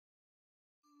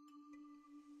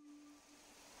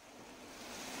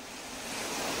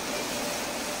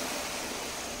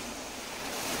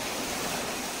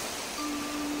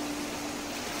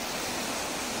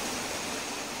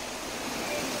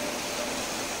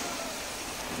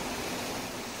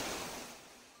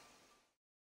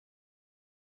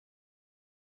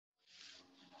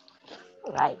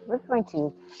All right, we're going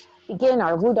to begin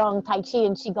our Wudang Tai Chi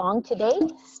and Qigong today,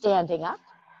 standing up.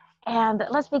 And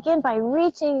let's begin by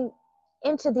reaching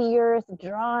into the earth,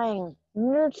 drawing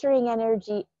nurturing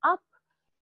energy up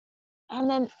and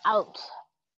then out,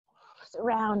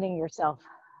 surrounding yourself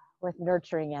with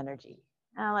nurturing energy.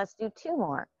 Now let's do two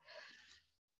more.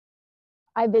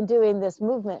 I've been doing this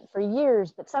movement for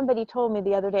years, but somebody told me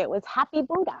the other day it was Happy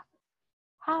Buddha.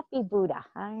 Happy Buddha.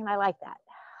 I like that.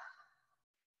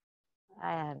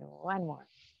 And one more.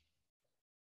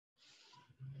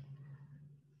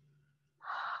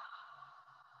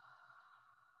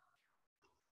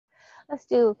 Let's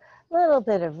do a little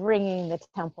bit of ringing the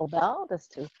temple bell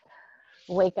just to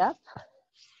wake up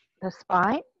the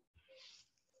spine.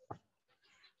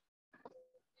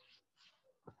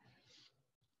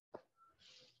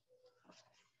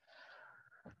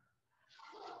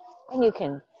 And you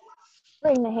can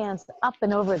bring the hands up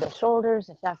and over the shoulders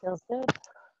if that feels good.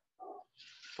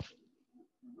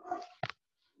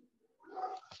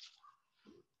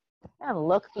 And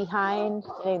look behind,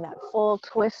 getting that full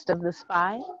twist of the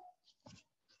spine.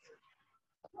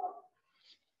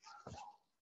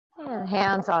 And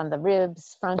hands on the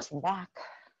ribs, front and back.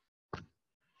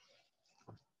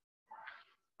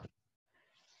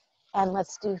 And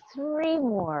let's do three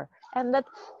more. And let's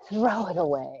throw it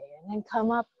away. And then come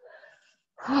up.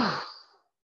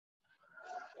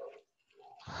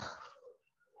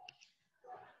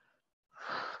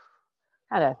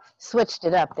 Kind of switched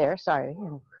it up there, sorry.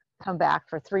 And come back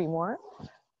for three more.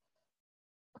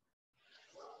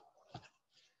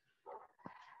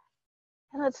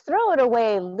 And let's throw it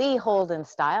away Lee Holden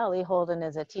style. Lee Holden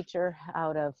is a teacher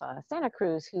out of Santa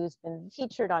Cruz who's been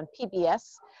featured on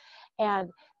PBS. And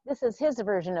this is his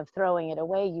version of throwing it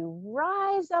away. You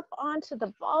rise up onto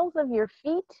the balls of your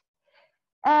feet,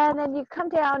 and then you come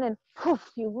down and poof,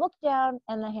 you look down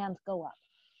and the hands go up.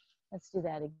 Let's do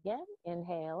that again.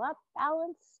 Inhale up,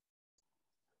 balance.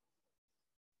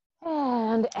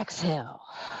 And exhale.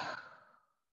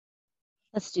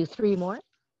 Let's do three more.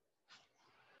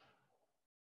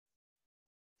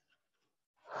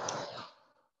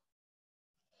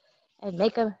 And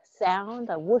make a sound,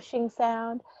 a whooshing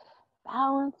sound.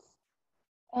 Balance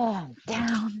and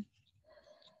down.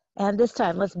 And this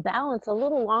time, let's balance a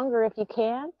little longer if you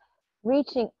can.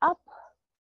 Reaching up,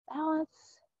 balance,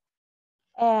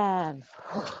 and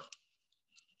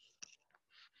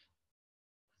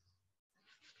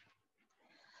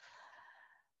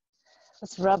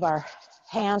let's rub our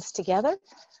hands together.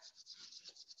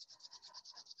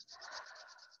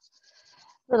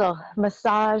 Little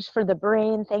massage for the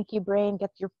brain. Thank you, brain.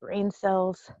 Get your brain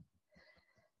cells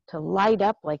to light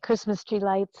up like Christmas tree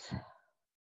lights.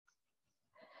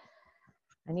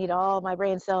 I need all my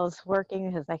brain cells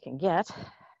working as I can get.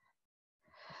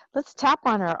 Let's tap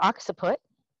on our occiput.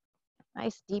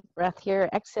 Nice deep breath here.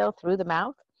 Exhale through the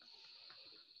mouth.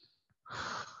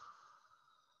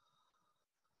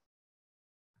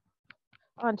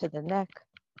 Onto the neck.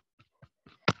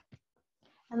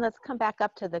 And let's come back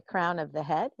up to the crown of the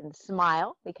head and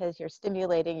smile because you're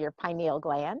stimulating your pineal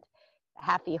gland, the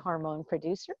happy hormone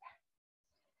producer.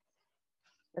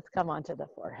 Let's come onto the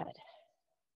forehead.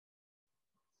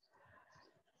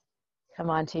 Come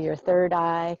onto your third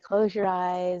eye, close your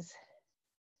eyes,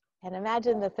 and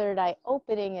imagine the third eye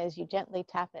opening as you gently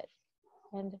tap it.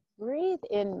 And breathe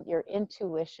in your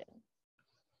intuition,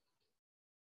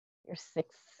 your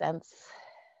sixth sense,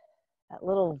 that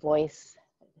little voice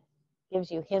that gives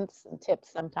you hints and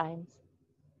tips sometimes.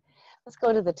 Let's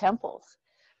go to the temples.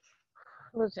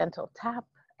 A little gentle tap,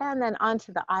 and then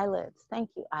onto the eyelids.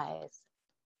 Thank you, eyes.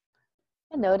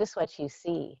 And notice what you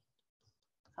see.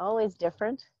 Always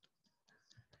different.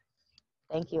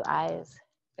 Thank you, eyes.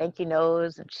 Thank you,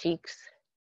 nose and cheeks.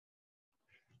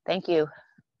 Thank you,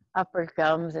 upper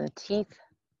gums and teeth.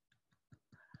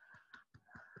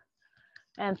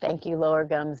 And thank you, lower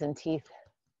gums and teeth.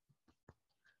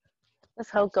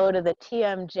 Let's go to the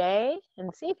TMJ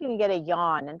and see if you can get a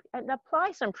yawn and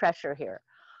apply some pressure here.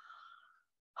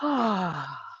 And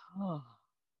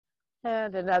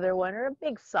another one, or a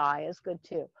big sigh is good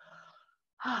too.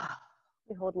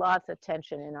 We hold lots of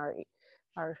tension in our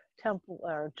temple,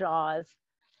 our jaws.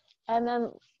 And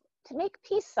then to make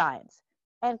peace signs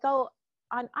and go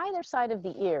on either side of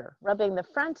the ear, rubbing the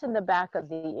front and the back of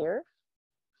the ear.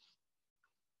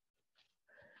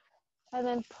 And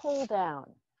then pull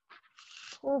down,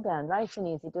 nice and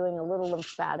easy, doing a little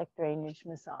lymphatic drainage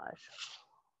massage.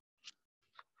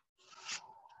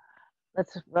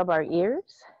 Let's rub our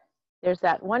ears. There's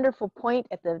that wonderful point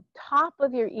at the top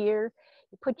of your ear.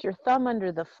 You put your thumb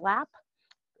under the flap,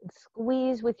 and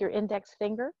squeeze with your index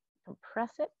finger,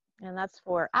 compress it, and that's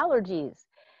for allergies.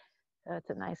 It's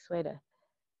a nice way to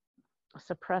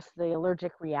suppress the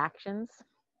allergic reactions.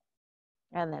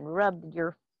 And then rub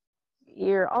your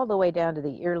ear all the way down to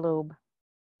the earlobe.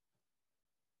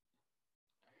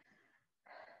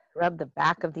 Rub the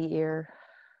back of the ear.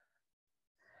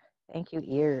 Thank you,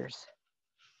 ears.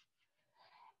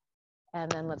 And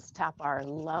then let's tap our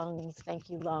lungs. Thank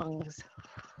you, lungs.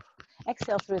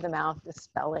 Exhale through the mouth,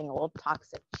 dispelling old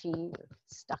toxic chi or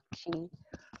stuck chi.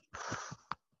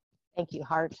 Thank you,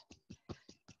 heart.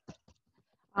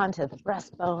 Onto the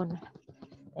breastbone.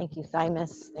 Thank you,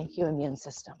 thymus. Thank you, immune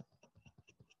system.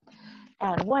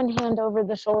 And one hand over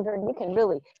the shoulder, and you can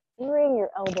really bring your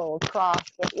elbow across,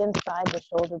 get inside the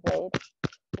shoulder blade.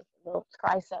 Just a little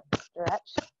tricep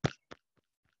stretch.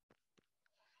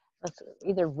 Let's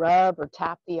either rub or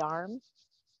tap the arm.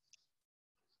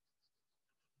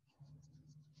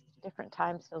 Different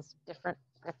times feels different,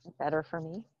 better for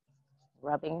me.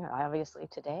 Rubbing, obviously,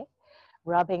 today.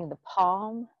 Rubbing the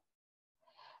palm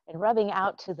and rubbing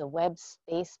out to the web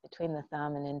space between the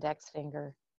thumb and index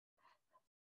finger,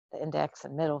 the index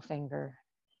and middle finger,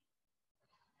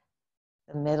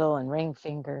 the middle and ring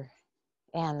finger,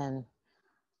 and then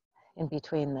in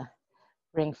between the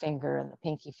ring finger and the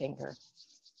pinky finger.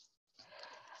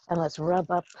 And let's rub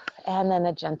up, and then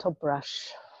a gentle brush.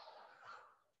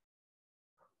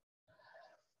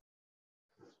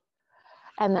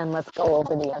 And then let's go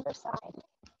over the other side.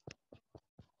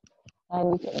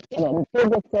 And you can get a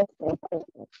big assist and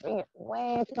bring it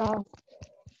way across,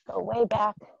 go way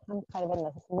back. I'm kind of in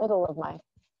the middle of my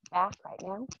back right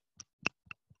now.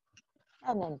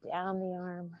 And then down the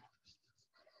arm.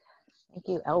 Thank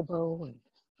you, elbow and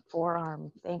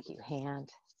forearm. Thank you, hand.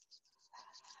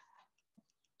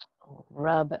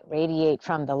 Rub, radiate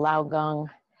from the Lao Gong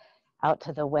out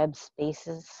to the web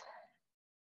spaces.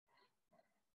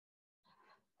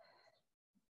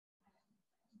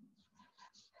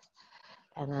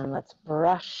 And then let's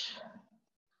brush.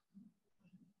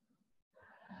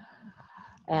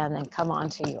 And then come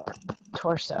onto your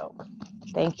torso.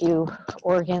 Thank you,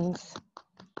 organs.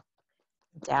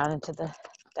 Down into the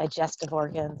digestive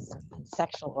organs,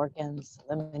 sexual organs,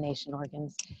 elimination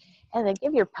organs. And then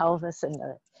give your pelvis and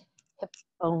the hip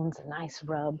bones a nice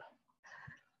rub.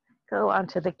 Go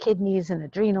onto the kidneys and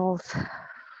adrenals.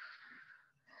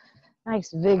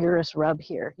 Nice vigorous rub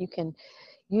here. You can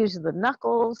use the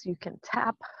knuckles, you can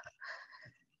tap,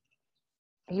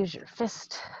 use your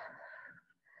fist,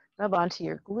 rub onto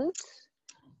your glutes.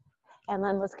 And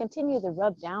then let's continue the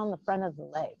rub down the front of the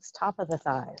legs, top of the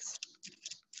thighs.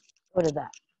 Go to the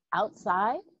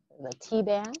outside, the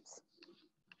T-bands,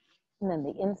 and then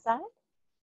the inside,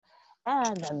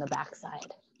 and then the back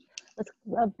side. Let's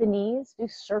rub the knees, do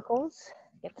circles,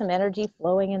 get some energy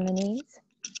flowing in the knees.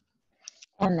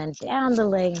 And then down the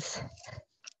legs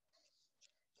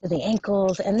to the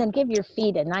ankles, and then give your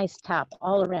feet a nice tap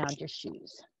all around your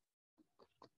shoes.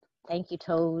 Thank you,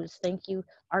 toes. Thank you,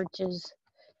 arches.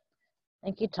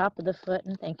 Thank you, top of the foot,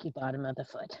 and thank you, bottom of the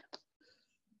foot.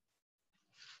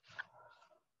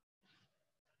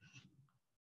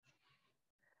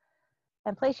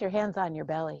 And place your hands on your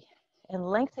belly and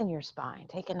lengthen your spine.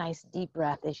 Take a nice deep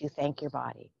breath as you thank your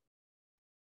body.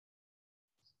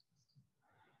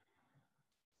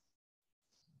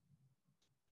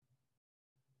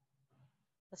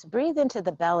 Let's breathe into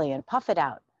the belly and puff it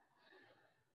out.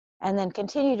 And then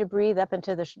continue to breathe up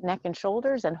into the neck and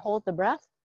shoulders and hold the breath.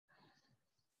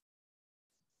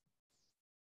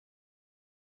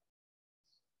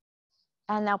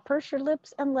 And now purse your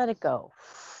lips and let it go.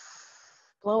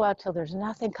 Blow out till there's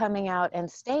nothing coming out and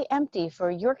stay empty for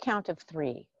your count of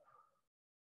 3.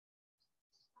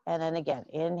 And then again,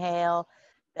 inhale,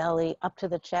 belly up to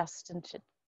the chest and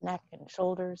neck and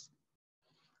shoulders.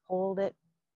 Hold it.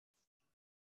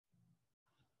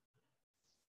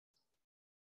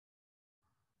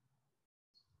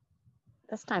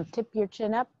 This time, tip your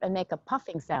chin up and make a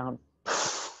puffing sound.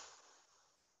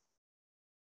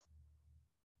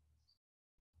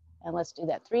 And let's do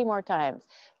that 3 more times.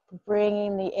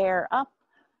 Bringing the air up,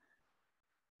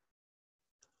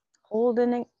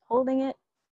 holding it.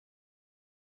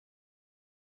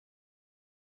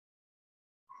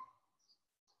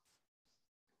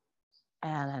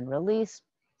 And then release.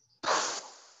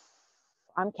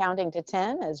 I'm counting to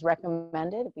 10 as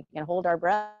recommended. If we can hold our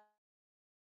breath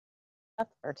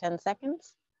for 10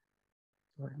 seconds,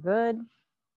 we're good.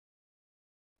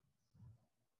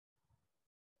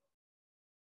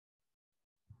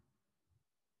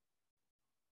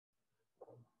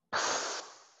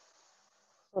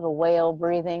 Little whale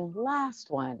breathing. Last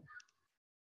one.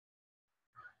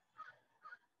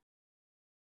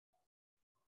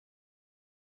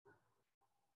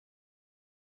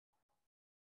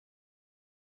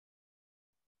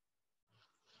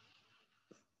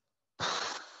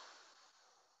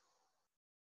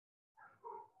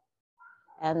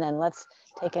 And then let's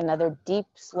take another deep,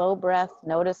 slow breath.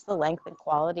 Notice the length and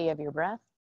quality of your breath.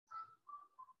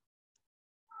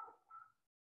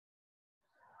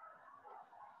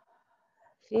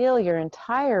 Feel your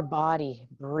entire body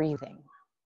breathing.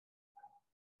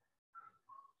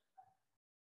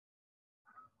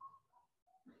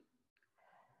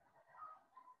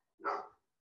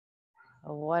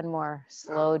 One more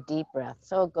slow, deep breath.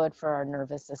 So good for our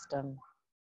nervous system.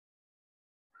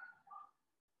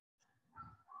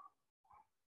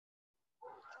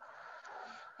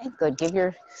 And good. Give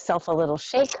yourself a little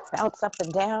shake, bounce up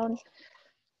and down.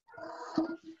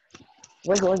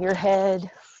 Wiggle your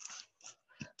head.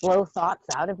 Blow thoughts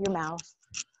out of your mouth.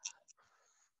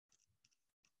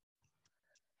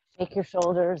 Shake your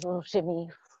shoulders, a little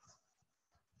shimmy.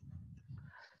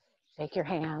 Shake your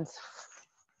hands.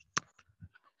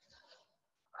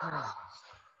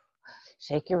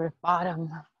 Shake your bottom.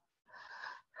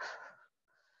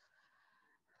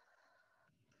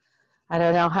 I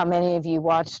don't know how many of you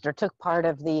watched or took part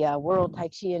of the World Tai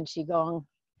Chi and Qigong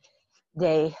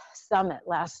Day Summit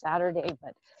last Saturday,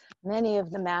 but many of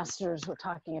the masters were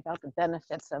talking about the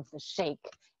benefits of the shake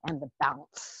and the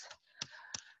bounce.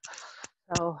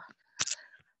 So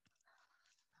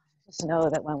just know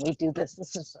that when we do this,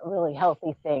 this is a really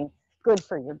healthy thing. Good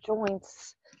for your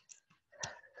joints.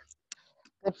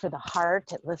 Good for the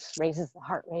heart. It raises the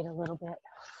heart rate a little bit.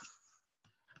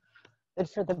 Good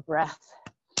for the breath.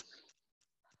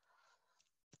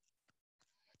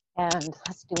 And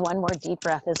let's do one more deep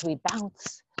breath as we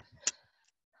bounce.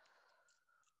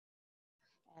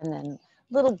 And then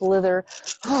little blither.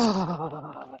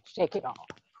 Shake it all.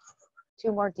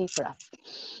 2 more deep breaths.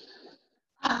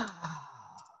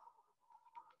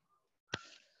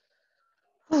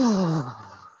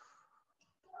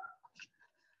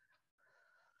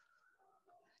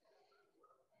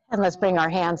 And let's bring our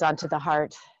hands onto the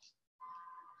heart.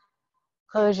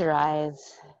 Close your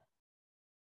eyes.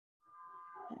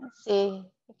 See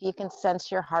if you can sense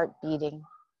your heart beating.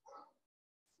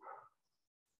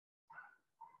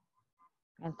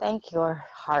 And thank your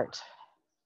heart.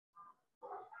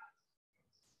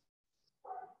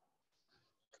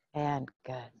 And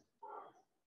good.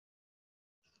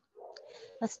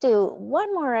 Let's do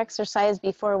one more exercise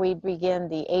before we begin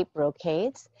the 8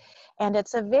 brocades. And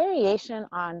it's a variation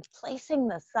on placing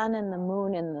the sun and the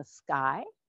moon in the sky.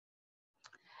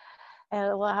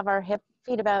 And we'll have our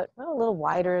feet about a little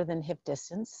wider than hip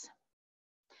distance.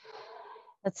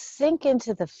 Let's sink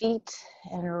into the feet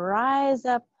and rise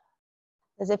up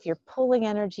as if you're pulling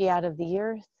energy out of the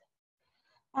earth.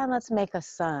 And let's make a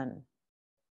sun.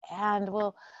 And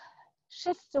we'll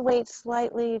shift the weight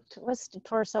slightly, twist the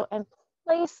torso, and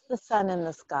place the sun in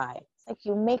the sky. It's like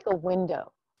you make a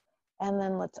window. And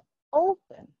then let's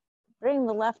open. Bring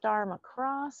the left arm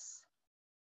across.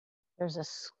 There's a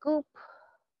scoop.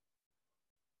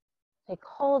 Take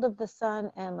hold of the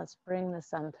sun, and let's bring the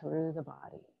sun through the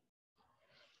body.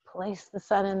 Place the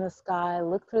sun in the sky,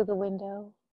 look through the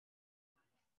window,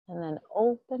 and then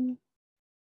open.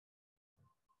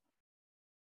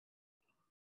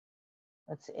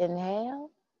 Let's inhale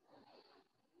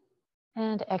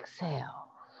and exhale.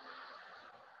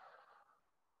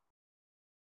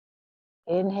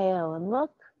 Inhale and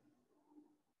look.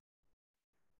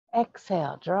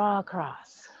 Exhale, draw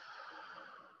across.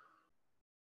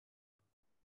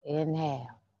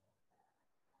 Inhale.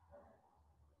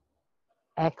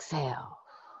 Exhale.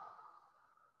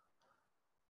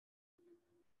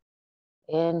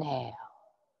 Inhale.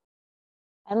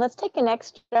 And let's take an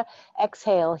extra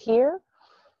exhale here.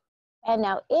 And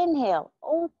now inhale,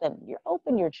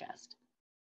 open your chest.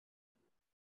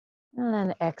 And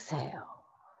then exhale.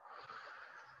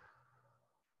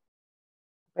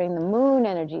 Bring the moon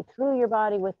energy through your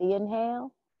body with the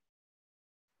inhale.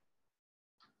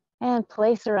 And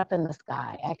place her up in the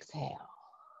sky. Exhale.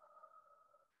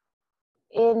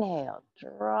 Inhale,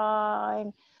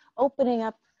 drawing, opening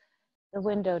up the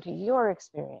window to your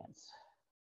experience.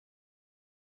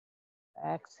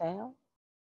 Exhale.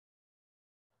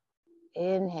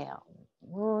 Inhale,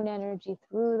 moon energy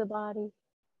through the body.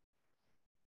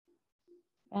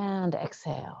 And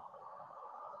exhale.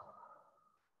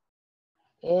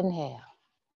 Inhale.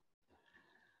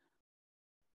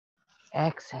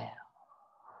 Exhale.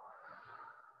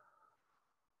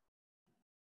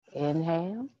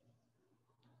 Inhale.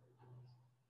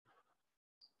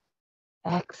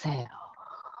 Exhale.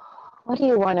 What do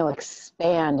you want to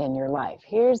expand in your life?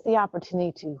 Here's the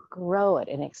opportunity to grow it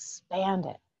and expand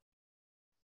it.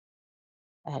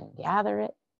 And gather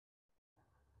it.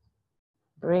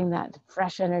 Bring that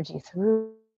fresh energy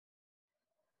through.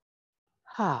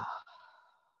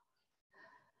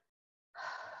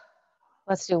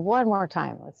 Let's do one more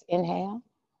time. Let's inhale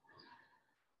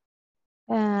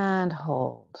and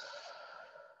hold.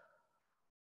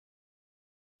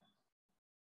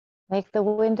 Make the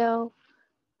window,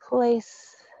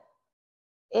 place,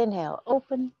 inhale,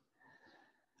 open,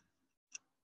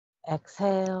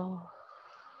 exhale,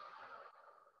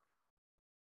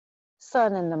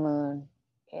 sun and the moon,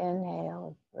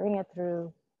 inhale, bring it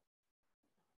through,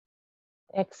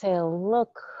 exhale,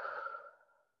 look,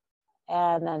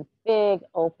 and then big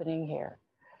opening here,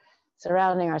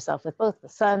 surrounding ourselves with both the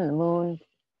sun, the moon,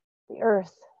 the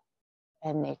earth,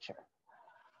 and nature.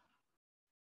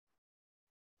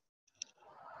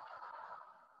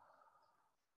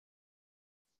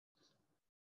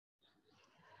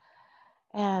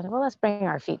 And well, let's bring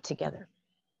our feet together.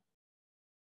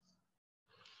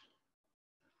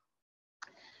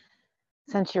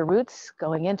 Sense your roots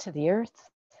going into the earth,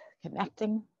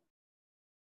 connecting.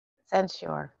 Sense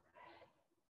your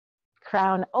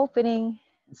crown opening,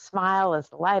 and smile as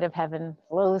the light of heaven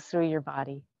flows through your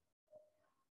body.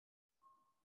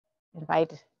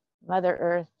 Invite Mother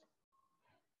Earth,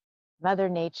 Mother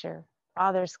Nature,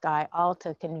 Father Sky, all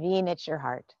to convene at your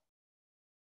heart.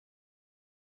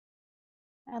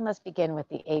 And let's begin with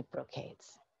the 8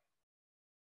 brocades.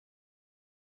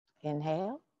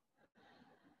 Inhale.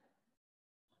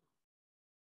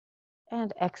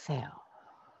 And exhale.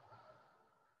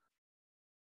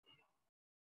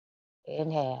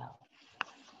 Inhale.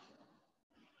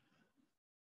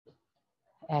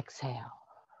 Exhale.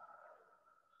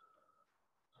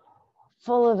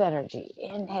 Full of energy.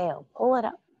 Inhale, pull it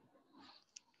up.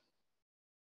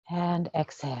 And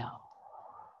exhale.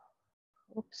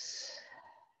 Oops.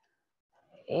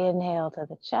 Inhale to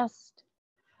the chest.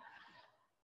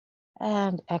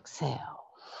 And exhale.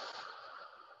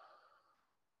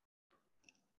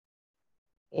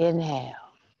 Inhale.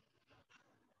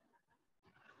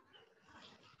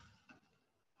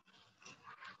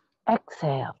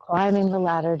 Exhale, climbing the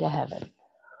ladder to heaven.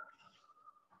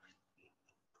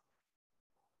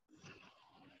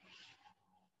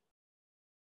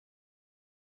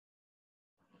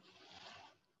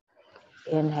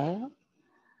 Inhale.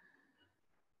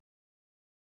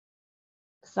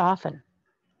 Soften.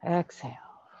 Exhale.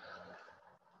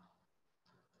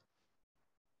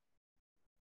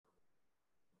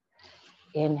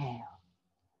 Inhale.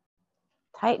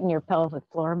 Tighten your pelvic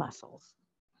floor muscles.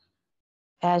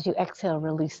 As you exhale,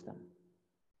 release them.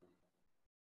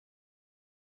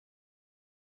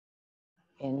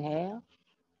 Inhale.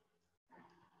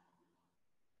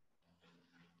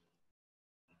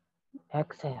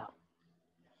 Exhale.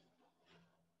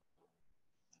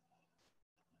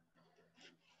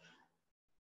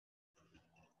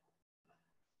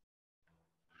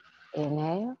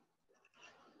 Inhale.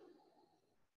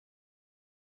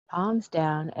 Palms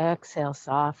down. Exhale,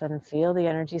 soften. Feel the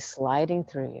energy sliding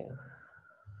through you.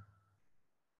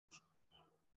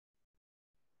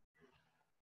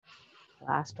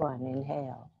 Last one.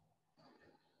 Inhale.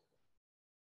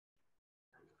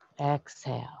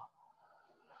 Exhale.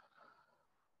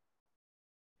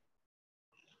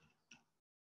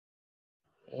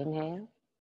 Inhale.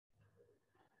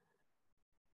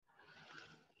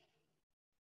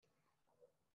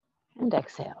 And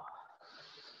exhale.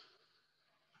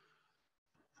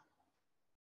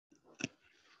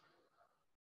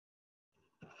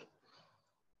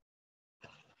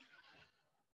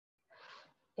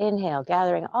 Inhale,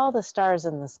 gathering all the stars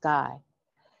in the sky.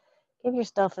 Give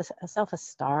yourself a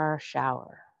star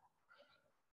shower.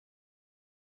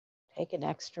 Take an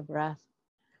extra breath.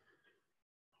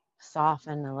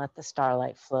 Soften and let the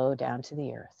starlight flow down to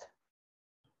the earth.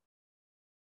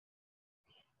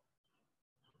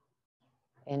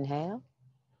 Inhale.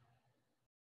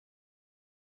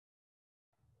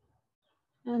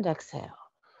 And exhale.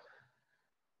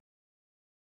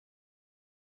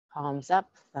 Palms up,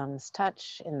 thumbs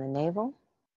touch in the navel.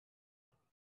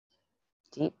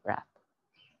 Deep breath.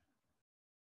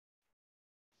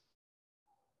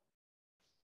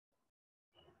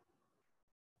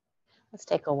 Let's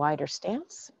take a wider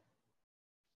stance.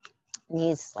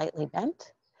 Knees slightly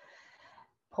bent.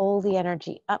 Pull the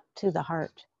energy up to the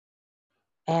heart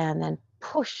and then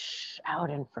push out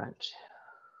in front.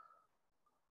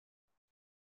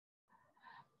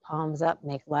 Palms up,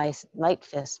 make light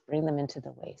fists, bring them into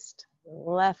the waist.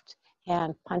 Left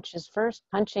hand punches first,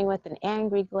 punching with an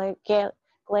angry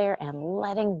glare and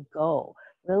letting go.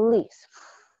 Release.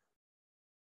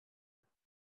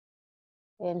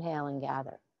 Inhale and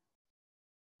gather.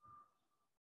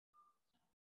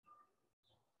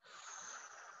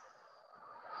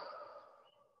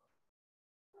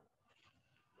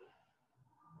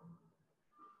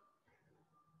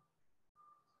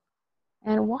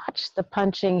 And watch the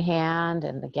punching hand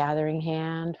and the gathering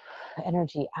hand,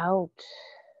 energy out.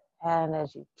 And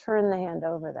as you turn the hand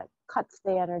over, that cuts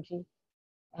the energy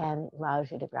and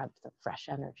allows you to grab the fresh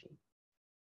energy.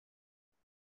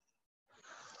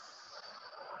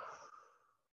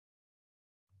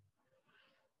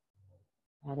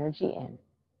 Energy in.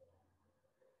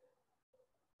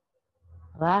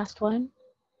 Last one.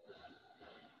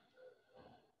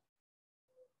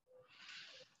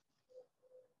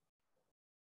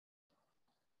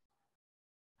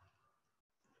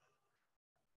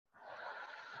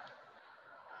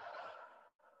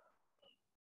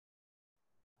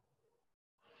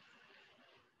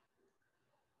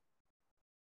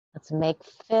 Let's make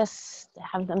fists,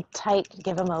 have them tight,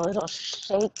 give them a little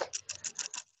shake,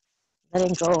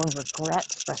 letting go of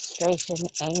regret, frustration,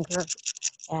 anger,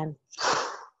 and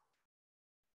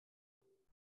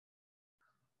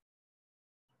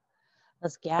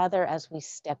let's gather as we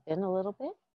step in a little bit.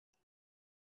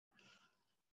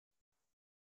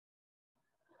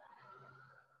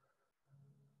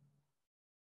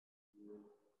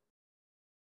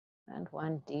 And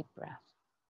one deep breath.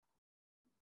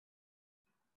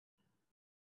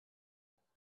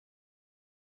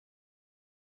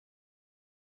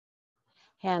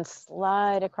 Hands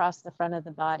slide across the front of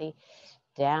the body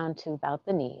down to about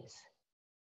the knees.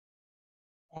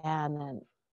 And then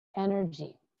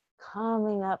energy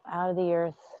coming up out of the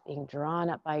earth, being drawn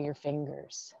up by your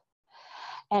fingers.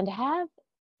 And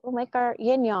we'll make our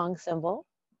yin-yang symbol,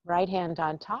 right hand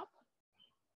on top,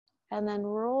 and then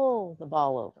roll the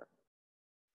ball over.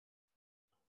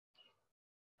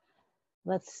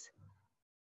 Let's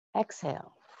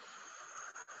exhale.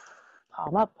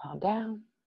 Palm up, palm down.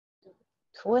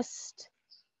 Twist.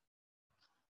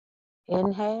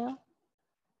 Inhale.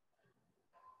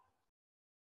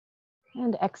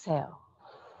 And exhale.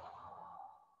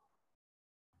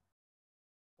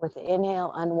 With the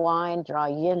inhale, unwind, draw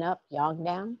yin up, yang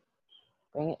down.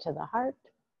 Bring it to the heart.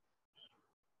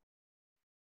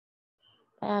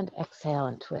 And exhale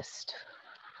and twist.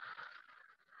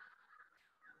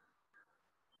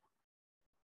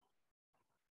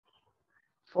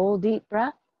 Full deep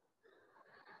breath.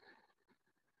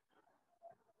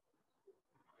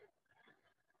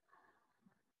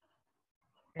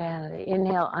 And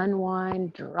inhale,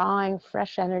 unwind, drawing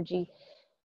fresh energy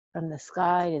from the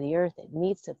sky to the earth. It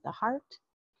meets at the heart.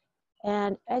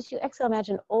 And as you exhale,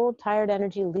 imagine old, tired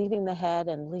energy leaving the head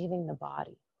and leaving the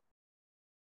body.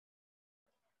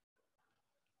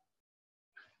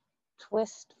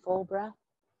 Twist, full breath.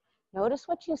 Notice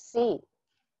what you see.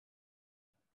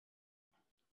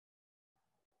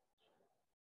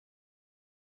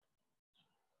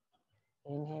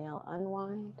 Inhale,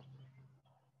 unwind.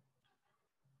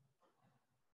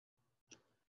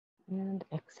 And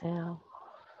exhale.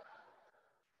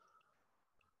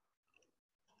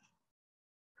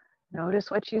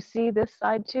 Notice what you see this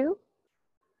side too.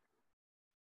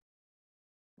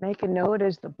 Make a note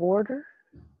as the border,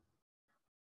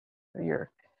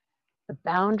 or the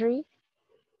boundary,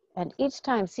 and each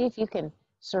time see if you can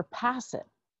surpass it.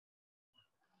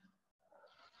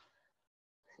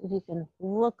 See if you can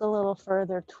look a little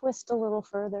further, twist a little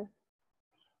further.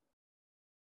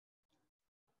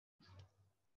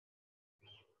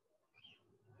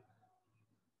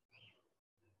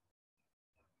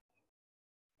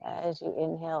 As you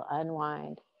inhale,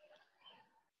 unwind.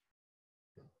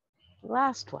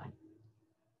 Last one.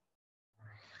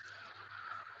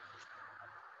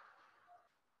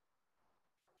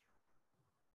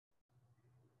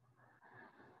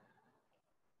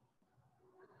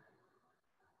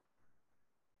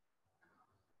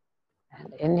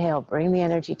 And inhale, bring the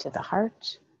energy to the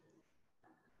heart.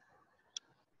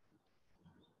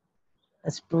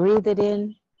 Let's breathe it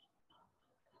in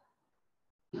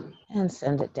and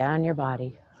send it down your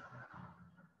body.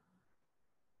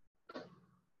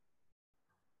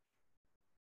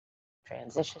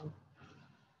 Transition.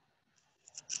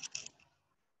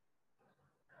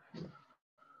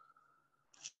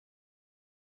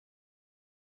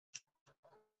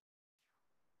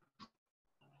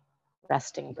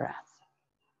 Resting breath.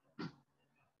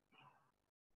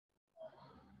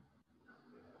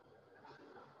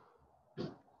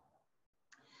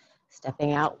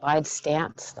 Stepping out, wide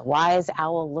stance. The wise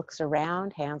owl looks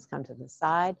around, hands come to the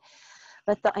side.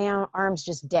 Let the arms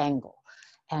just dangle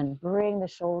and bring the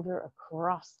shoulder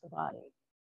across the body.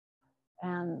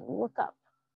 And look up.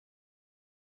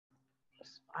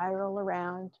 Spiral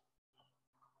around.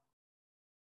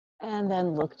 And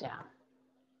then look down.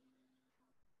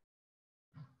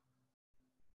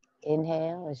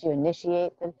 Inhale as you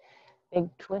initiate the big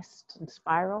twist and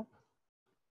spiral.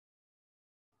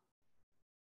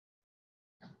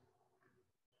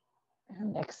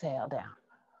 And exhale down.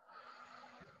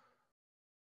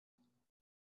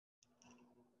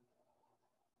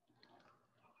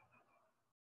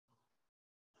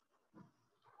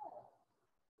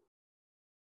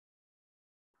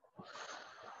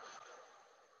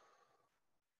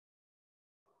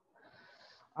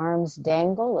 Arms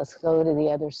dangle. Let's go to the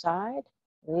other side,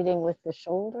 leading with the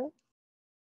shoulder.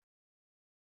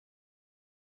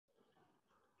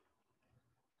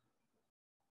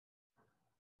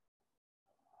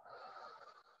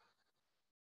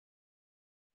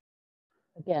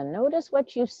 Again, notice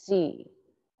what you see.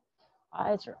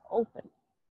 Eyes are open.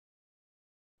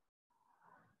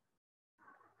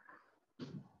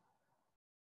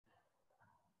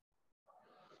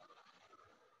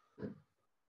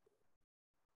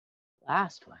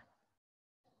 Last one.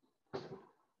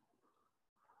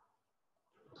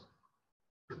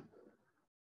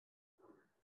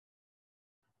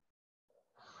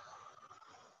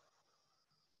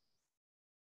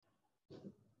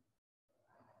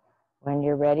 When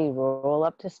you're ready, roll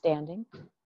up to standing.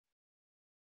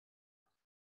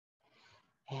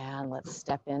 And let's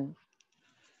step in.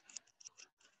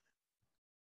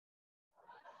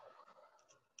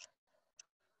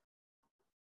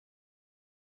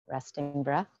 Resting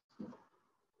breath.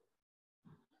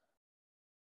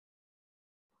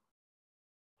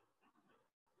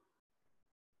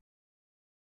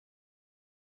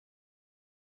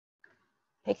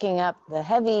 Picking up the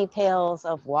heavy pails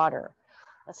of water.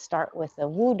 Let's start with the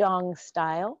Wudang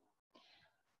style.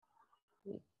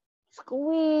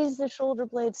 Squeeze the shoulder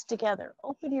blades together.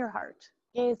 Open your heart.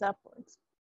 Gaze upwards.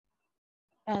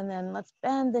 And then let's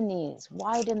bend the knees.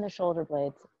 Widen the shoulder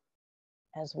blades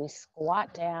as we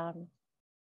squat down.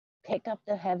 Pick up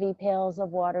the heavy pails of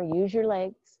water. Use your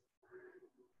legs.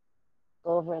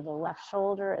 Go over the left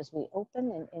shoulder as we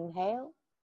open and inhale.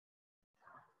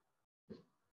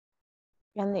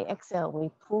 And the exhale, we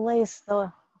place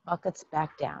the buckets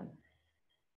back down.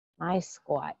 Nice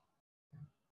squat.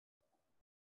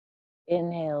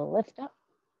 Inhale, lift up.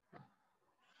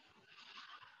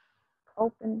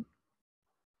 Open.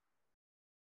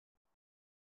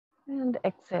 And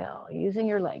exhale, using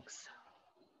your legs.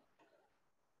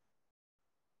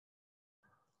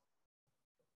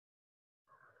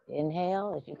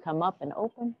 Inhale as you come up and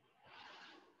open.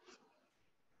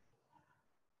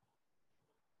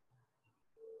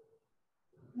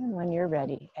 And when you're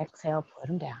ready, exhale, put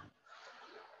them down.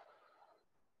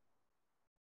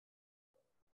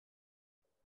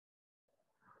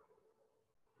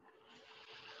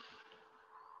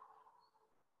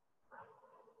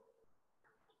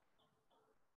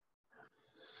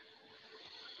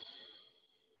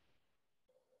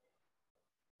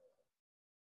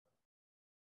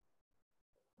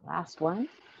 Last one.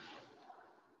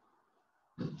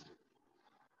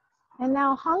 And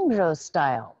now Hangzhou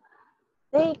style.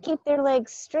 They keep their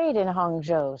legs straight in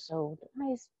Hangzhou, so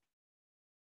nice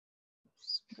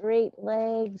straight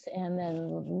legs, and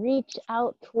then reach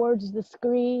out towards the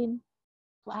screen,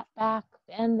 flat back,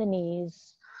 bend the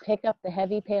knees, pick up the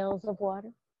heavy pails of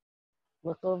water,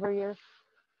 look over your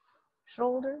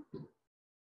shoulder,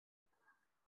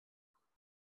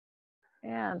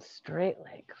 and straight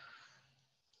leg.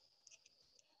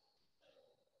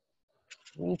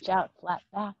 Reach out, flat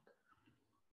back,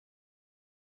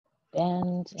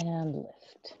 bend and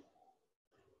lift.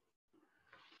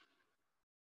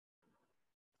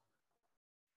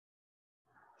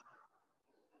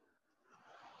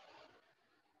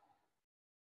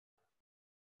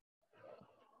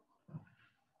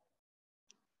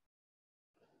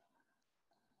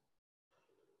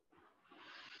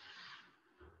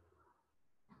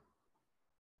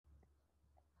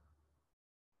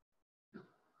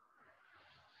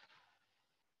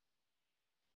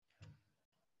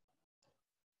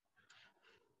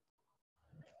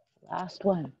 Last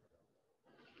one.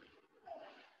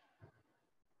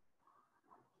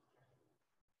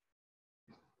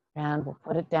 And we'll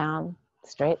put it down,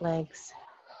 straight legs.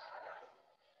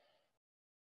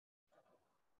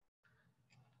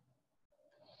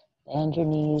 Bend your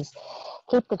knees.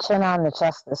 Keep the chin on the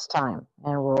chest this time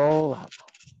and roll up.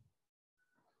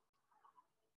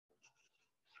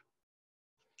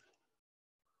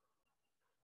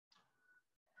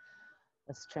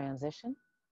 Let's transition.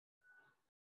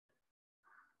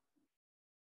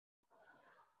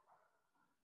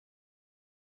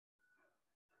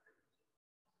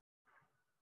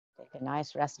 Take a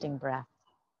nice resting breath.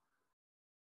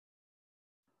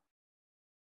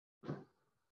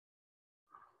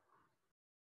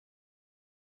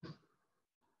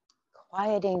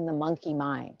 Quieting the monkey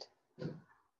mind.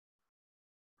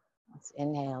 Let's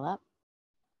inhale up.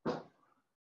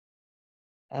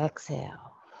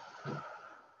 Exhale.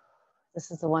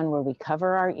 This is the one where we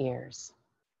cover our ears.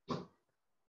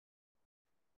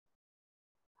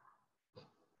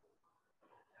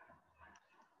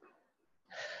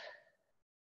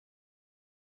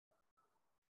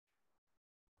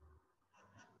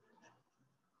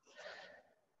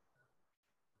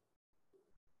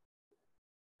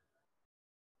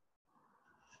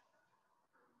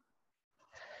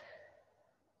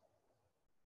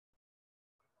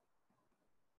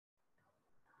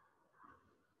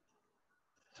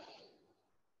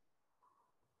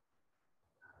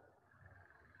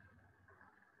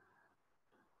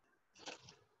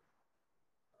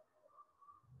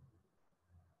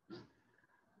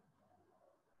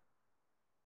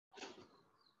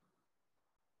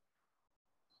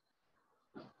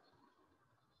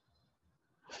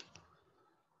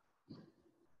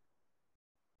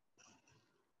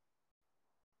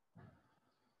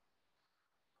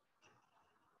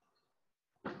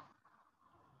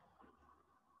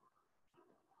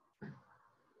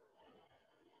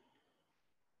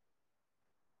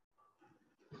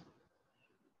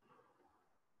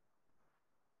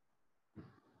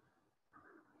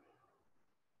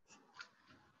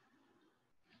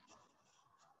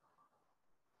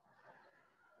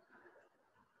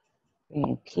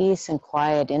 Bringing peace and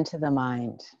quiet into the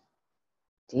mind.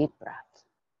 Deep breath.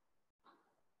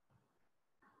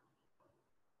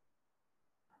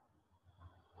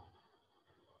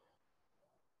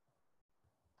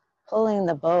 Pulling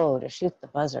the bow to shoot the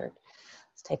buzzard.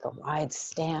 Let's take a wide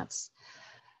stance.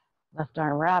 Left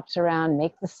arm wraps around,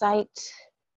 make the sight.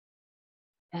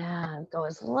 And go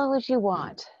as low as you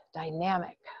want.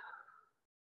 Dynamic.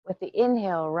 With the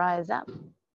inhale, rise up.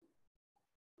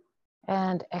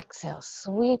 And exhale,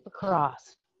 sweep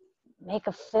across. Make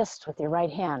a fist with your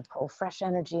right hand. Pull fresh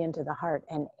energy into the heart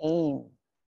and aim.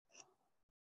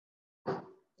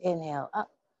 Inhale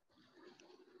up.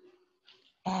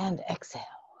 And exhale.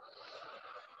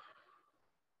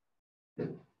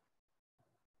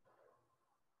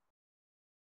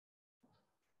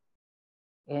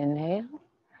 Inhale.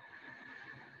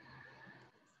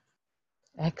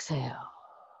 Exhale.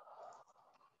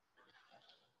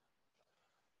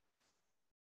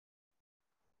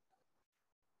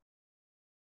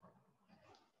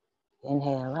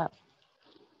 Inhale up.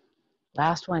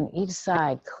 Last one, each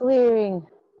side, clearing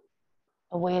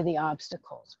away the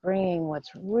obstacles, bringing what's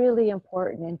really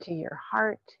important into your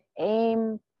heart.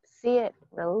 Aim, see it,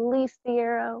 release the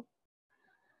arrow.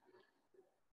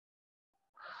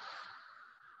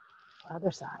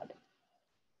 Other side.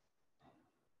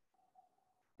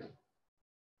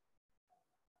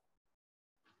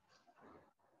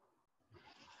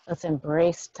 Let's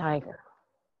embrace tiger.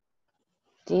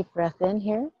 Deep breath in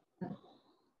here.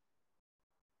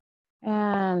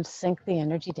 And sink the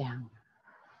energy down.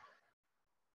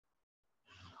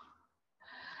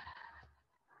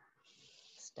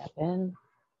 Step in.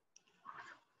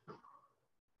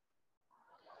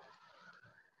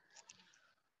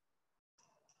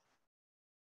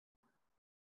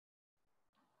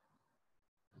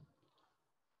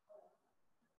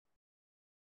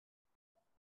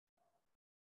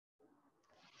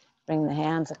 Bring the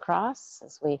hands across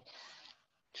as we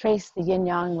trace the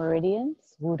yin-yang meridians,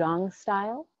 Wudang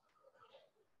style.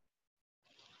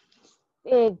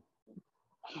 Big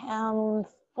hands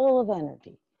full of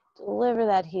energy. Deliver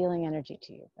that healing energy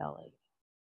to your belly.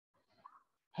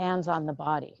 Hands on the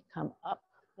body. Come up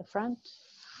the front.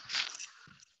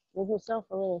 Give yourself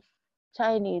a little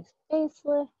Chinese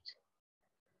facelift.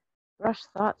 Brush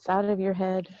thoughts out of your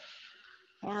head.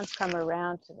 Hands come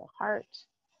around to the heart.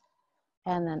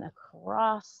 And then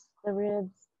across the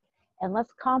ribs. And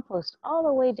let's compost all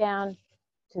the way down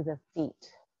to the feet.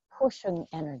 Pushing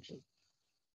energy.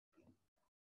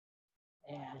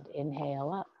 And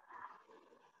inhale up.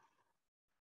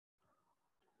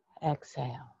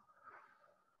 Exhale.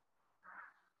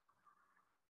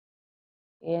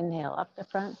 Inhale up the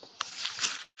front.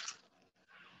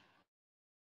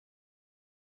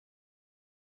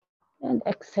 And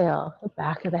exhale, the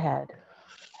back of the head.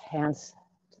 Hands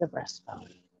to the breastbone.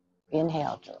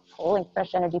 Inhale, pulling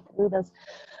fresh energy through those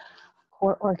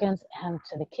core organs and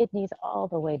to the kidneys all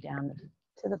the way down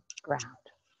to the ground.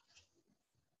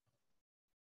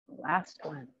 Last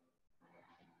one.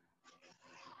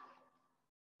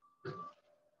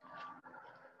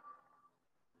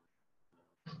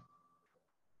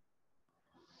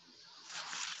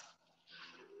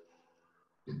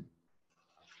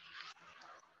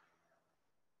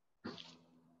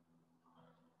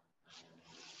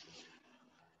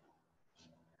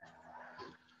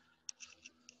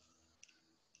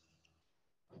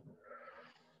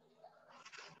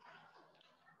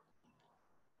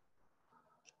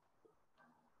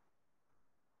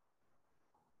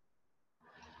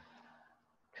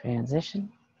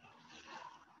 Transition.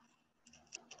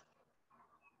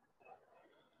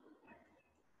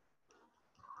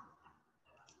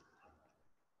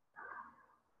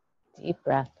 Deep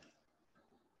breath.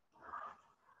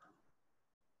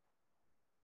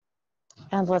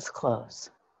 And let's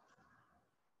close.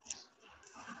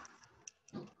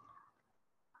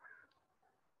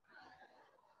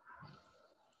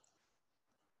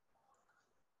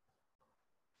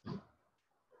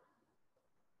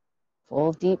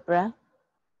 Full deep breath.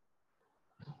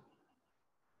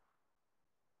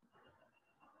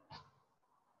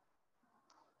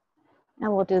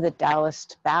 And we'll do the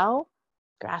Taoist bow,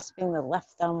 grasping the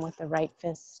left thumb with the right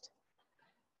fist.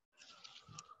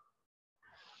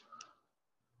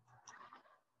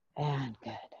 And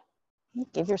good.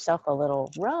 Give yourself a little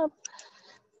rub.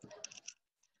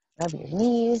 Rub your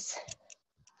knees.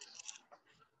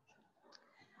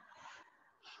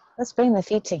 Let's bring the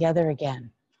feet together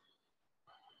again.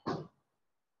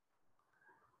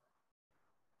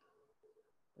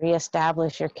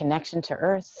 Reestablish your connection to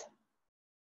earth,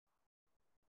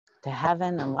 to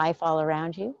heaven and life all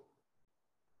around you.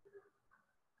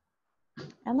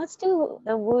 And let's do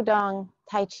the Wudang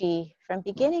Tai Chi from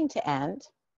beginning to end.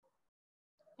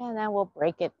 And then we'll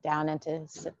break it down into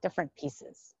different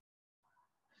pieces.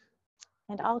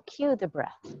 And I'll cue the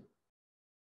breath.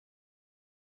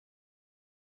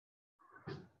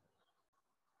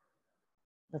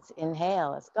 Let's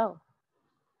inhale, let's go.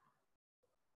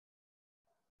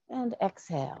 And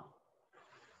exhale.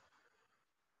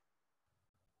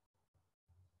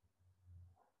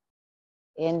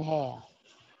 Inhale.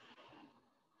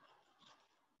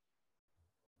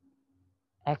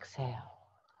 Exhale.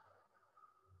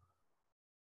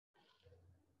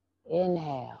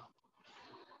 Inhale.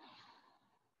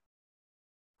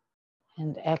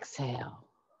 And exhale.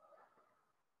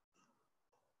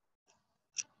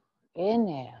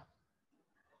 Inhale.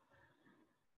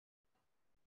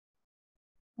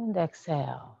 And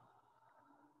exhale.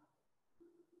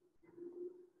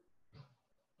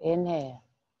 Inhale.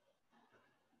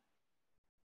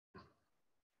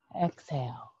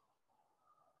 Exhale.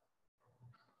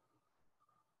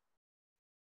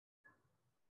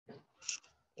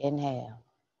 Inhale.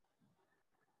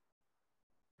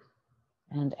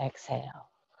 And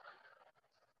exhale.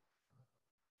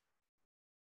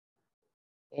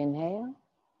 Inhale.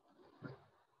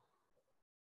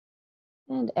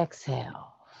 And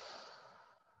exhale.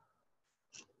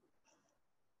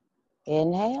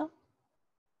 Inhale.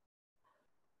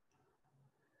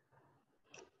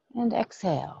 And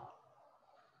exhale.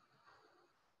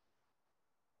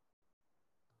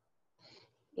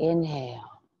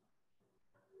 Inhale.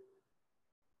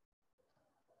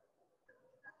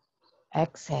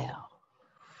 Exhale.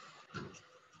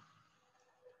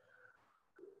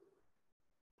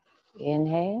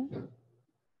 Inhale.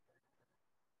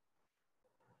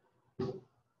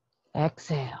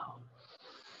 Exhale.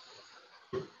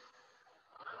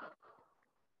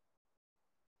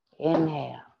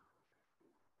 Inhale.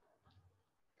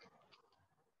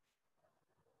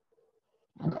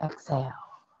 And exhale.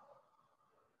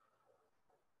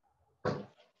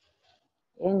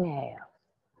 Inhale.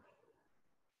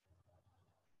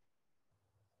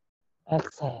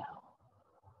 Exhale.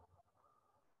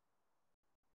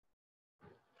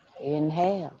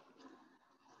 Inhale.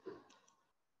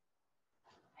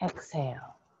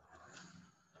 Exhale.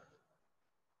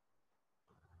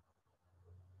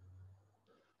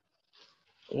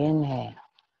 Inhale.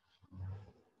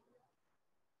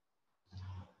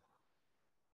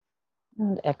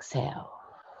 And exhale.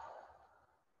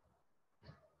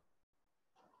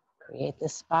 Create the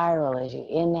spiral as you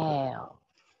inhale.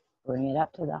 Bring it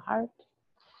up to the heart.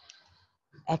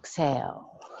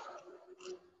 Exhale.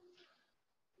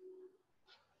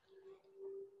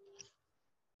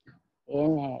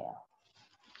 Inhale.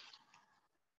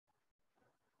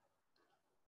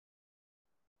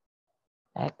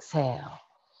 Exhale.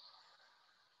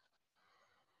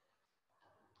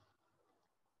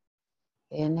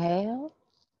 Inhale.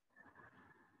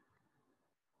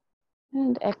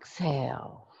 And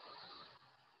exhale.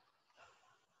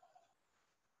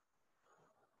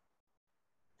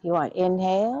 You want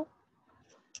inhale.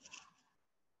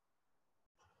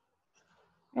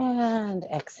 And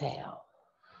exhale.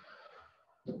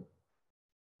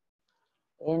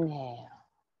 Inhale.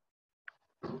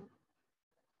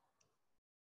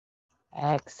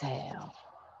 Exhale.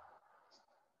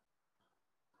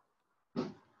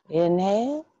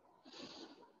 Inhale.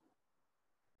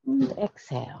 And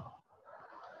exhale.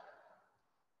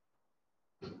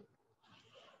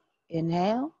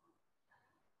 Inhale.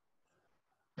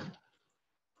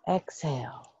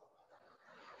 Exhale.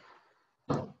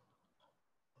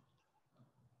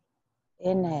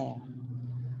 Inhale.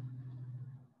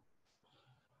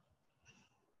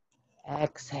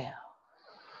 Exhale.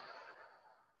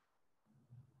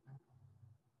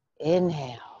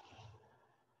 Inhale.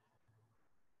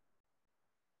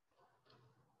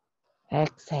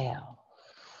 Exhale.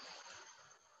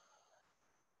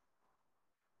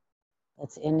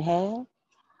 Let's inhale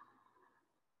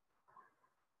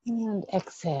and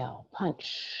exhale.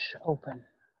 Punch open.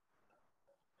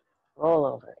 Roll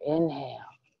over. Inhale.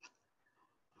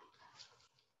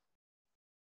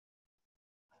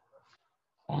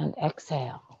 And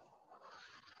exhale.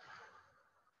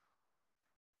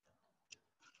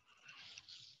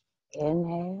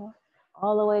 Inhale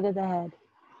all the way to the head.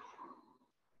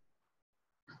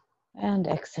 And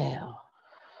exhale.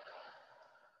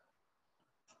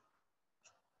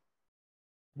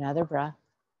 Another breath.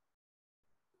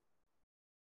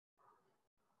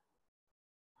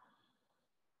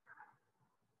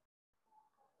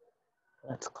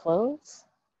 Let's close.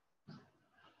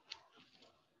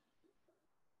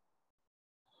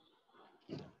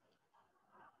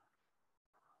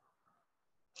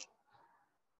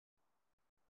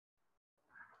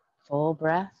 Full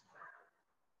breath.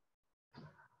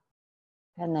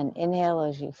 And then inhale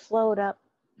as you float up.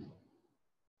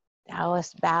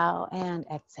 Taoist bow and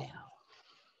exhale.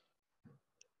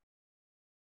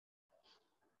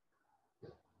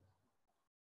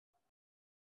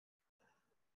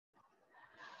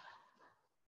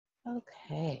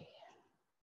 Okay.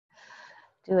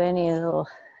 Do any little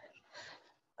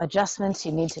adjustments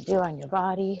you need to do on your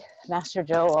body. Master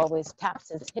Zhou always taps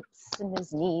his hips and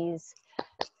his knees,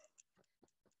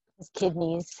 his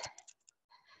kidneys.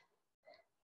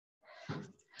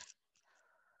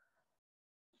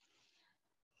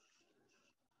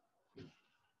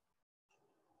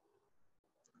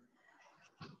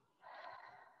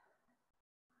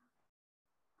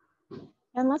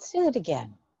 And let's do it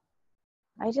again.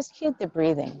 I just cued the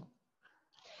breathing.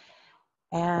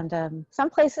 And some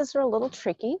places are a little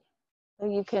tricky, so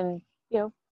you can,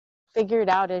 figure it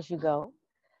out as you go.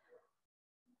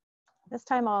 This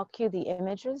time I'll cue the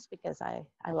images because I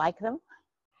like them.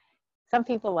 Some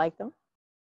people like them.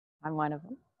 I'm one of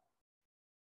them.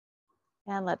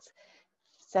 And let's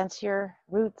sense your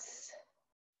roots.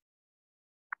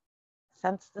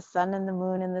 Sense the sun and the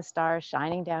moon and the stars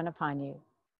shining down upon you.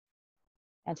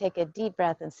 And take a deep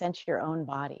breath and sense your own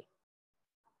body.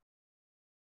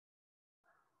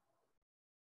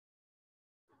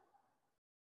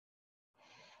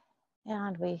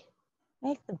 And we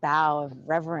make the bow of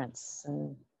reverence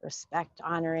and respect,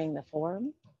 honoring the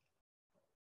form.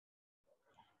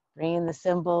 Bringing the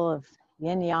symbol of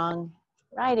yin yang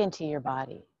right into your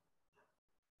body.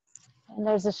 And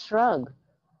there's a shrug.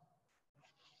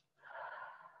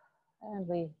 And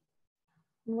we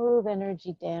move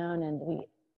energy down and we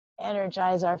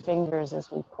energize our fingers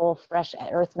as we pull fresh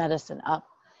earth medicine up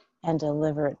and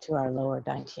deliver it to our lower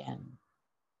dantian.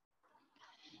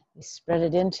 We spread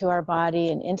it into our body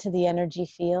and into the energy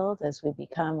field as we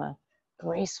become a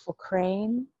graceful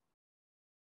crane.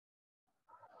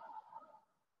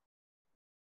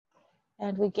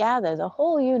 And we gather the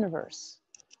whole universe.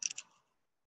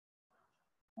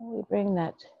 And we bring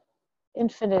that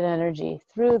infinite energy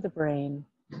through the brain,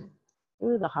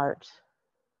 through the heart,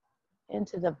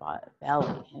 into the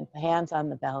belly, and hands on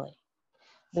the belly.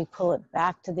 We pull it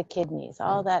back to the kidneys,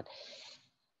 all that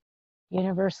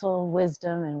universal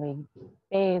wisdom, and we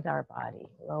bathe our body,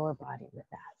 lower body with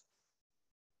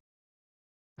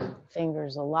that.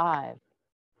 Fingers alive.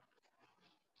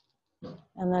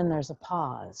 And then there's a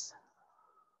pause.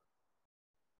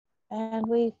 And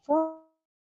we form.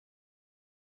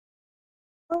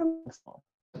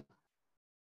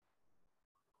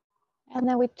 And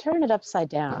then we turn it upside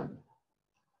down.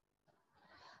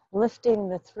 Lifting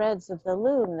the threads of the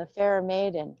loom, the fair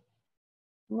maiden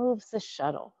moves the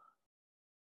shuttle.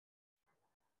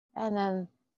 And then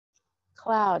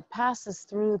cloud passes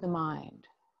through the mind,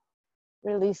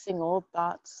 releasing old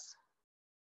thoughts.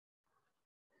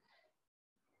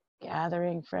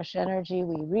 Gathering fresh energy,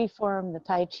 we reform the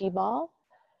Tai Chi ball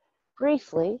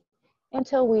briefly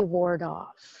until we ward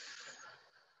off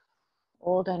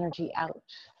old energy out.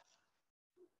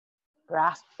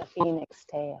 Grasp the phoenix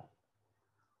tail.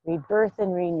 Rebirth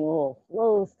and renewal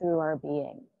flows through our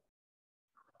being.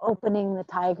 Opening the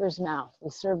tiger's mouth, we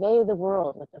survey the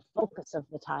world with the focus of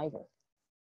the tiger.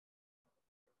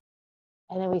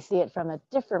 And then we see it from a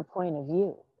different point of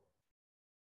view.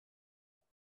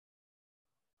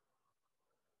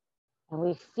 And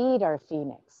we feed our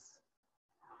phoenix.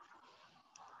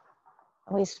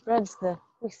 And we spread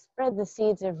the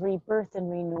seeds of rebirth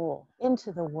and renewal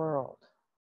into the world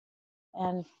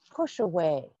and push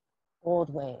away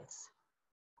old ways.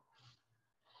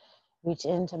 Reach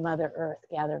into Mother Earth,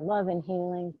 gather love and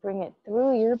healing, bring it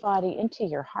through your body into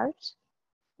your heart,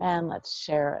 and let's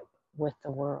share it with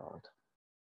the world.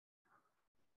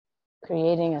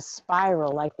 Creating a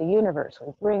spiral like the universe.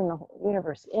 We bring the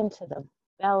universe into the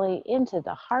belly, into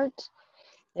the heart.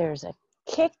 There's a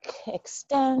kick,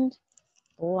 extend,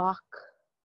 block,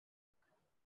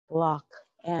 block,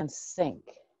 and sink,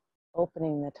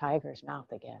 opening the tiger's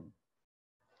mouth again.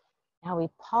 Now we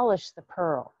polish the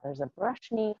pearl. There's a brush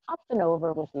knee up and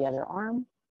over with the other arm,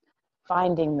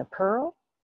 finding the pearl,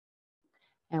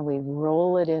 and we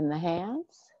roll it in the hands.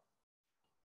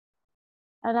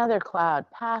 Another cloud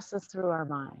passes through our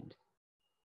mind.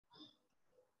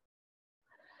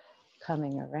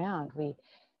 Coming around, we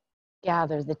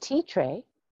gather the tea tray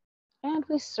and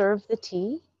we serve the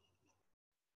tea.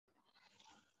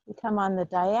 We come on the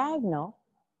diagonal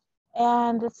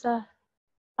and it's a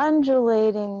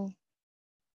undulating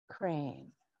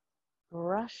crane.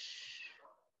 Brush,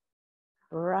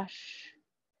 brush,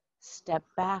 step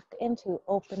back into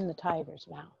open the tiger's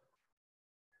mouth.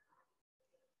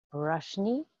 Brush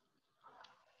knee,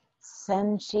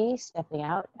 senchi, stepping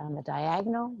out on the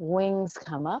diagonal, wings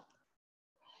come up,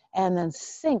 and then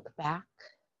sink back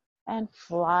and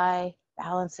fly,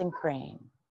 balancing crane.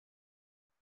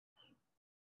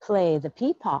 Play the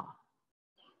peepaw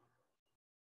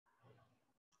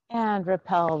and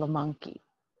repel the monkey.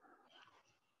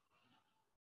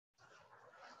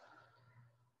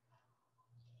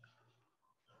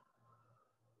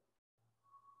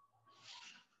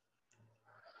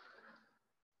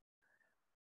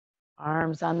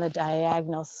 Arms on the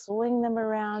diagonal, swing them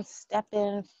around, step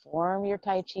in, form your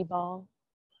Tai Chi ball,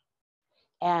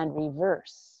 and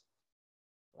reverse.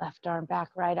 Left arm back,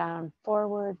 right arm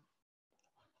forward.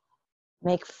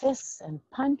 Make fists and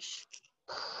punch,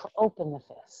 open the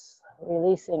fists,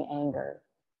 releasing anger.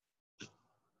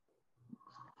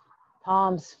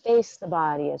 Palms face the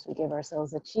body as we give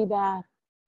ourselves a chi bath,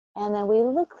 and then we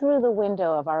look through the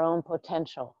window of our own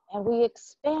potential and we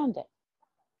expand it.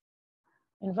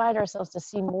 Invite ourselves to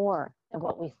see more than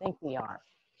what we think we are.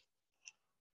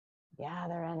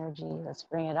 Gather energy, let's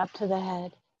bring it up to the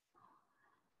head.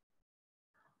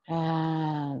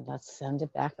 And let's send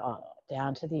it back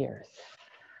down to the earth.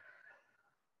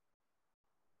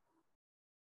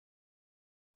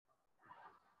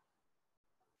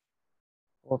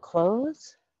 We'll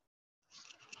close.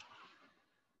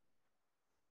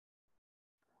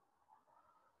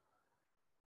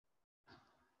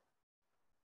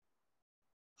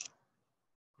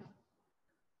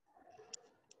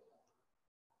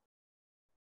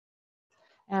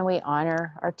 And we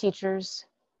honor our teachers.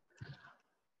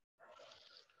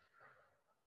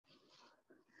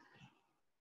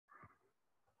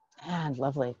 And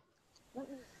lovely.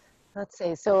 Let's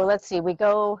see, we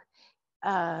go,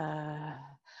 let's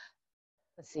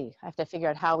see, I have to figure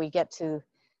out how we get to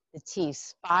the T.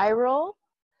 Spiral.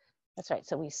 That's right,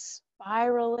 so we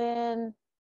spiral in,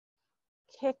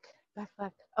 kick, back,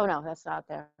 back. Oh no, that's not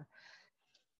there.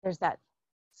 There's that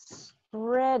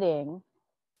spreading.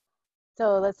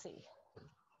 So let's see.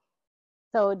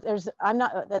 So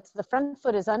that's the front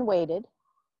foot is unweighted,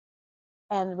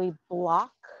 and we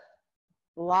block,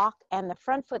 and the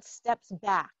front foot steps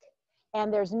back,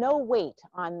 and there's no weight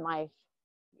on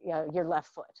your left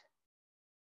foot.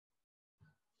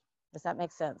 Does that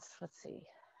make sense? Let's see.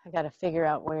 I got to figure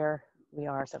out where we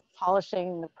are. So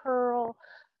polishing the pearl.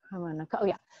 Oh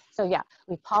yeah. So yeah,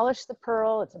 we polish the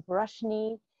pearl. It's a brush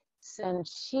knee,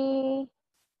 senchi.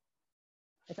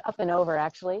 It's up and over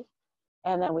actually,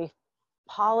 and then we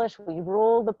polish. We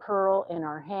roll the pearl in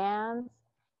our hands.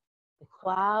 The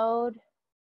cloud.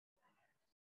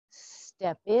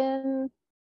 Step in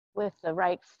with the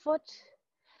right foot.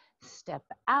 Step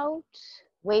out.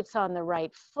 Weights on the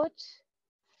right foot.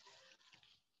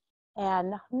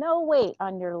 And no weight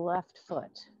on your left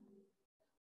foot.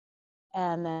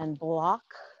 And then block,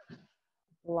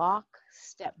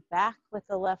 step back with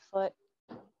the left foot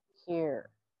here.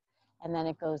 And then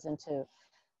it goes into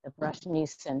the brush knee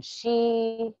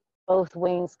senchi. Both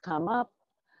wings come up,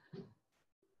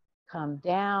 come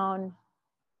down,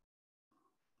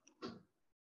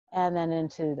 and then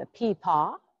into the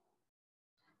peepaw.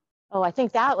 Oh, I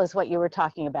think that was what you were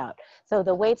talking about. So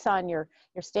the weight's on you're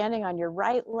standing on your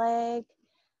right leg,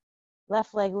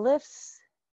 left leg lifts,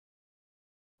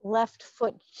 left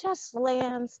foot just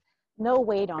lands, no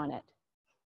weight on it.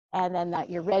 And then that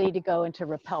you're ready to go into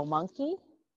repel monkey.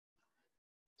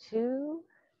 2,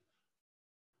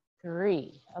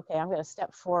 3. Okay, I'm gonna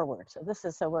step forward.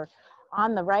 So we're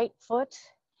on the right foot,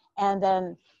 and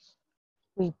then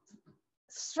we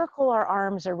circle our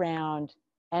arms around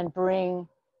and bring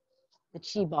the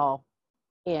chi ball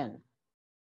in.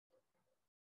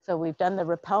 So we've done the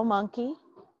repel monkey,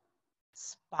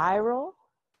 spiral,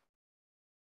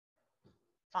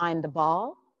 find the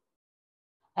ball,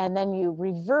 and then you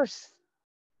reverse.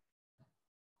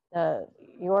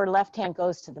 Your left hand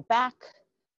goes to the back,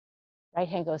 right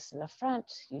hand goes to the front,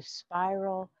 you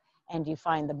spiral, and you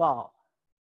find the ball.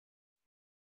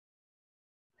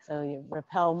 So you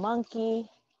repel monkey,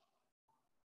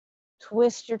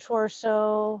 twist your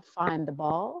torso, find the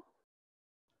ball,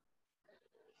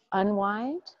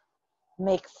 unwind,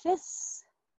 make fists,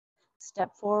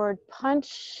 step forward,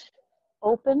 punch,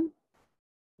 open,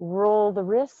 roll the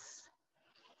wrists,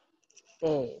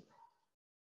 babe,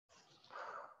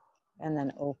 and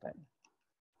then open.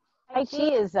 Tai Chi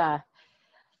is a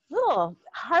little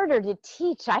harder to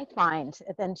teach, I find,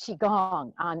 than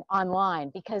Qigong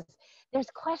online, because there's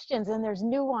questions and there's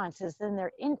nuances and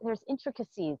there's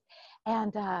intricacies.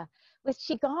 And with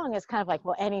Qigong, it's kind of like,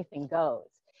 well, anything goes.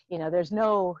 You know, there's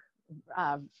no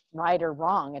right or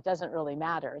wrong. It doesn't really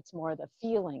matter. It's more the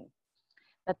feeling.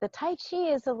 But the Tai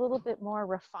Chi is a little bit more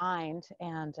refined.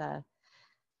 And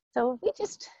so we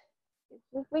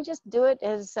just do it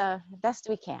as best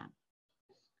we can.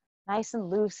 Nice and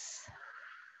loose.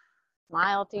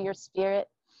 Smile to your spirit.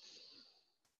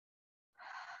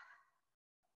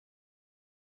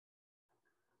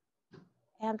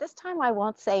 And this time I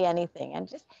won't say anything, and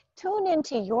just tune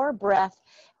into your breath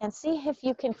and see if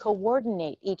you can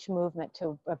coordinate each movement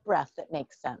to a breath that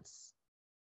makes sense.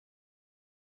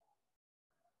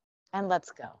 And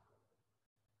let's go.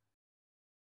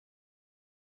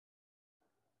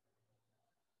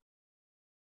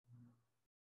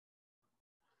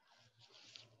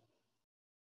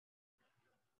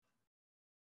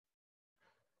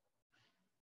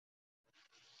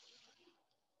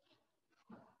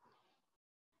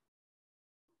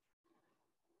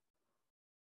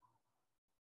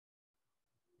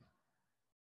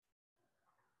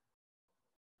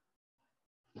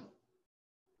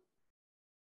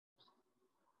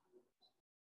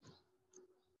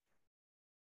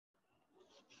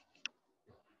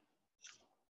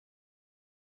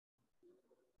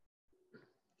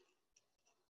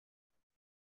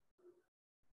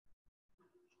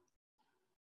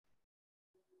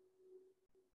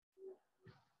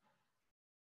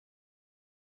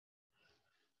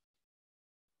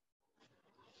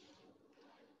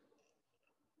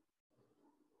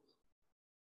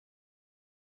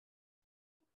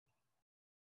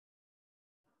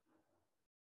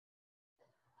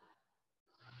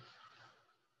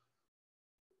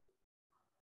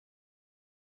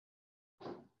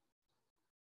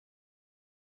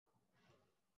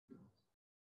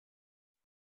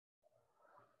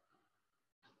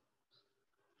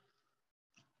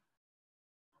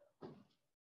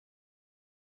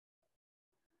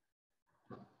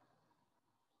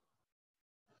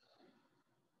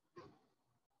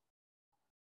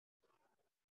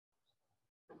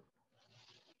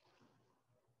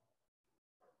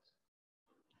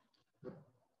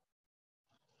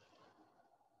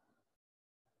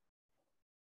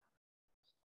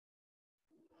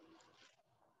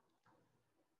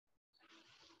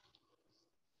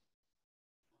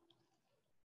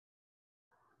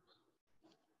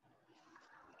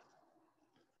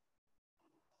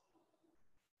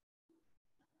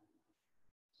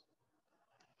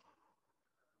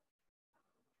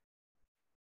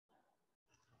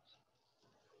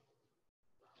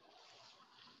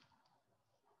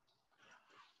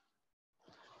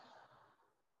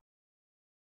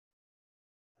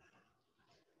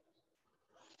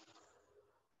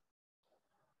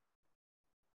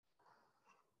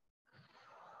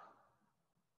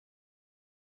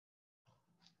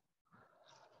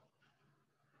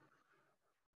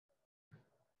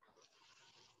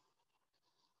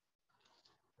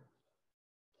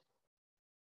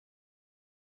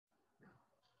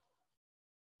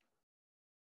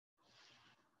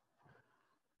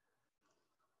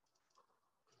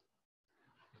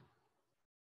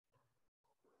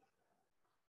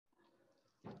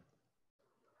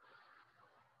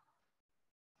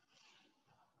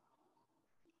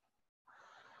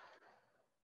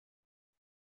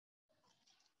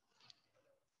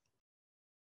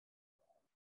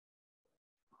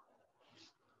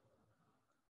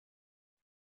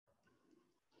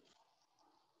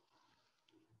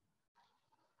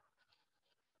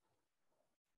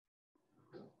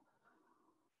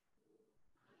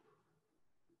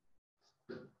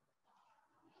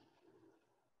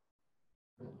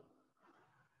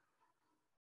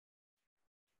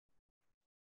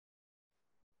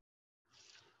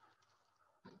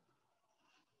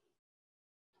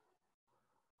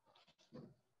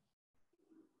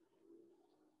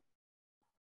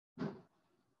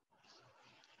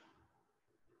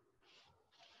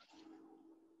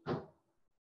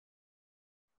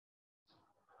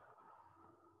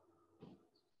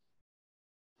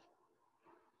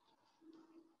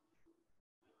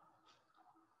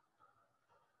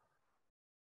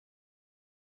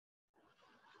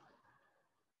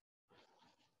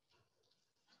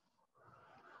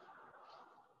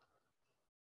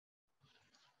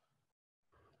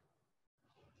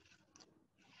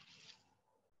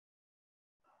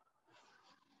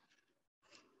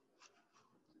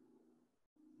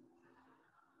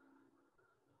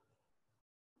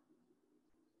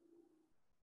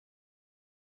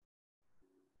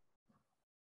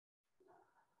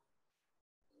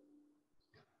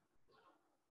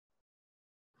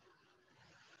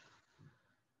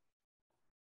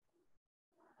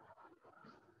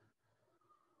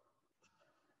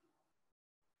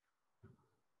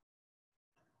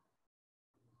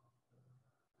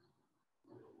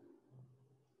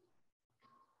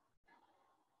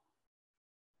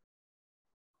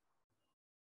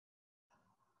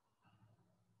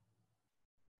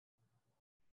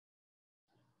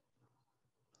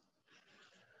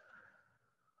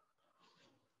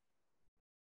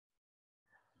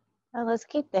 Now let's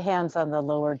keep the hands on the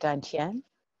lower dantian.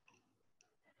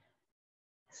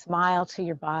 Smile to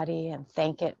your body and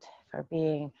thank it for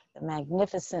being the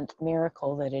magnificent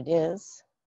miracle that it is,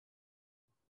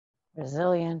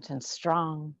 resilient and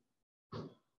strong.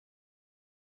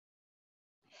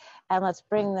 And let's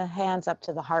bring the hands up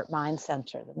to the heart-mind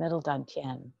center, the middle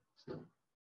dantian.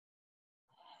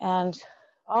 And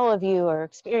all of you are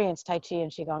experienced Tai Chi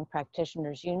and Qigong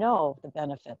practitioners. You know the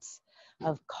benefits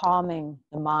of calming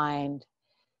the mind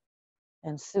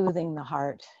and soothing the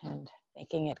heart and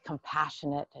making it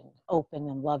compassionate and open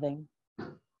and loving.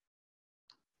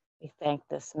 We thank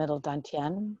this middle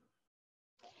dantian.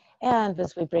 And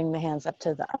as we bring the hands up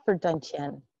to the upper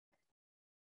dantian,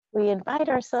 we invite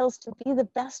ourselves to be the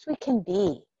best we can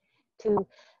be, to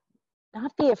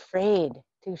not be afraid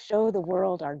to show the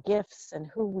world our gifts and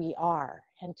who we are,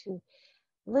 and to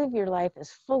live your life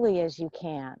as fully as you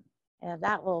can. And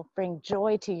that will bring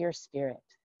joy to your spirit.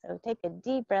 So take a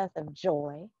deep breath of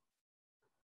joy.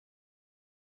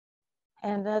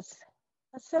 And let's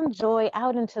send joy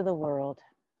out into the world.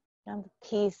 And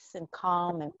peace and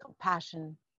calm and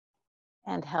compassion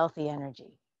and healthy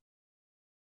energy.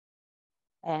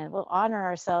 And we'll honor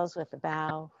ourselves with a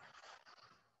bow.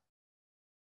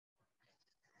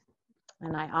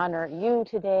 And I honor you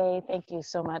today. Thank you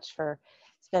so much for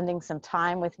spending some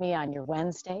time with me on your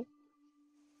Wednesday.